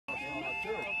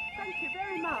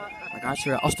Right guys,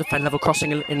 we're at Oster level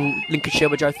crossing in Lincolnshire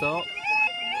with Joe Thorpe.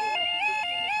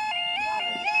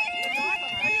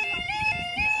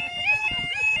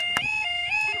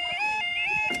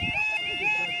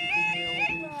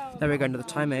 There we go, the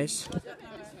time is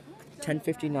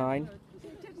 10:59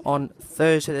 on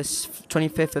Thursday, this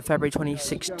 25th of February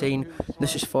 2016.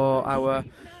 This is for our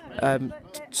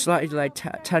slightly delayed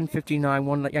 10:59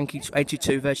 one Yankee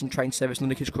 82 Virgin train service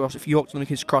London King's Cross. If York to London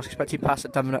King's Cross, expected to pass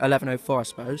at 11:04, I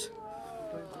suppose.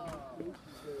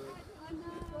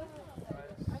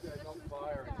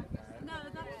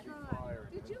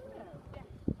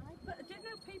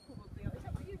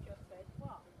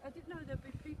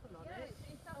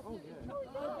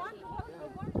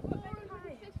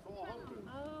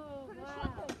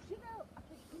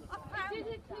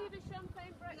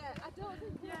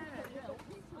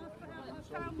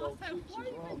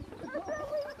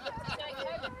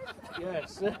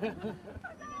 Yes. Did you get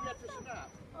the snap?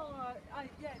 Oh,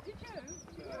 yeah, did you? I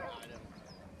don't.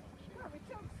 Well, we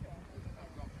talked to her.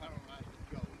 I've got paralysed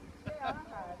to go. Yeah, I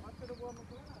have. I've got a warm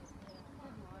up around.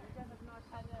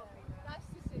 Nice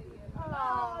to see you.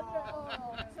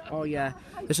 Oh, Oh yeah,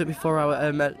 this will be for our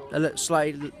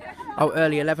slightly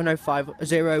early 11:05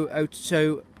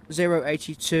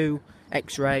 082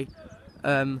 X-ray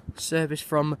service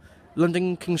from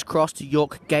London King's Cross to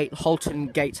York Gate, Holton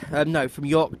Gate. No, from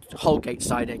York to Holgate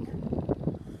siding.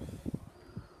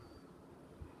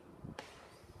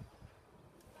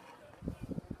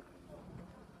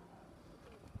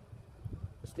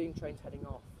 The steam train's heading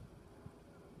off.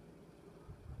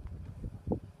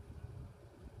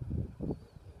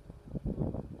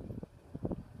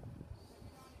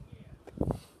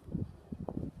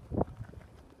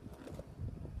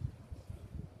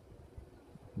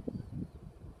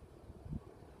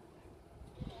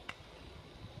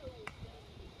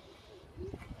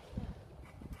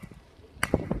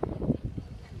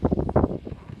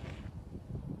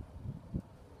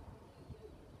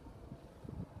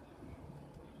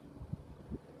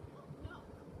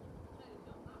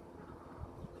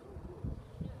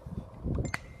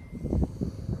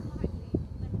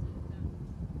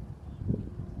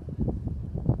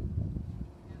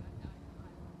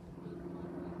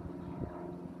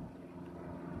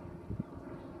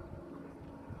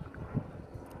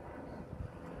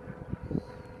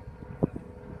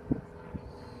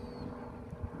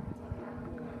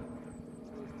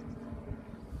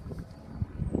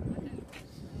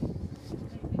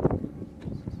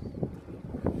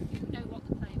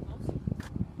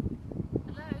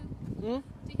 Do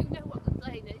you know what the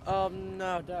plane is?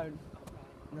 No, I don't.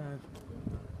 No.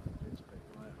 It's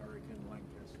like Hurricane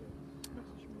Lancaster.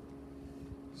 Message me.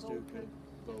 Stupid.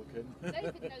 Vulcan.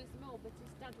 David knows more, but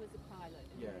his dad was a pilot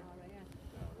in Yeah. the RAF.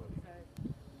 Oh, well, So,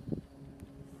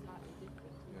 slightly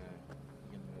different. yeah.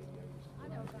 Young lady I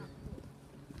know about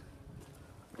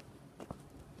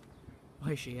Oh,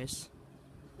 here she is.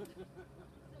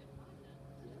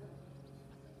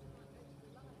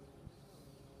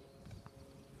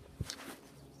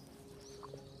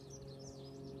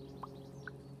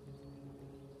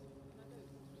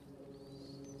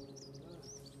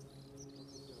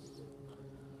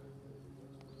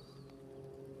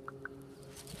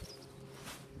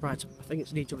 Right, I think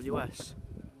it's an EWS.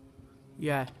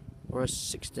 Yeah, or a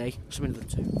 60, something of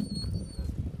the two.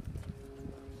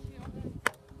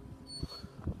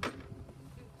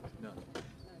 No.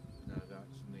 No,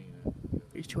 that's Nina.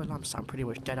 These two alarms sound pretty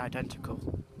much dead identical.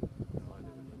 No, I live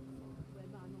in where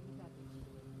my mum and dad is.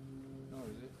 Oh,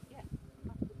 is it? Yeah,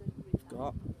 after the rehab.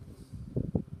 Got.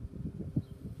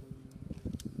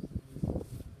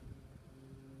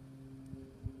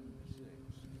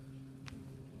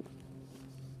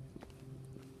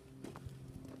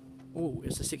 Oh,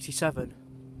 it's a 67.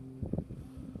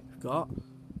 We've got.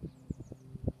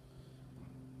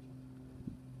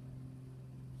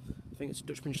 I think it's a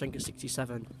Dutchman Schenker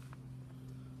 67.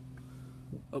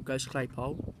 Up goes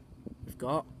Claypole. We've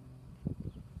got.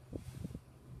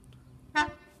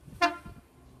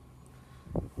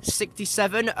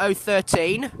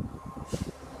 $67,013.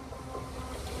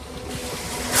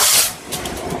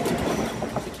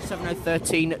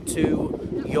 67,013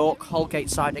 to York, Holgate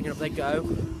siding, and up they go.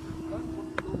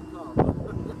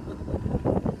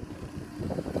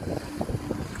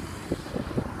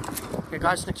 Okay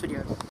guys, next video.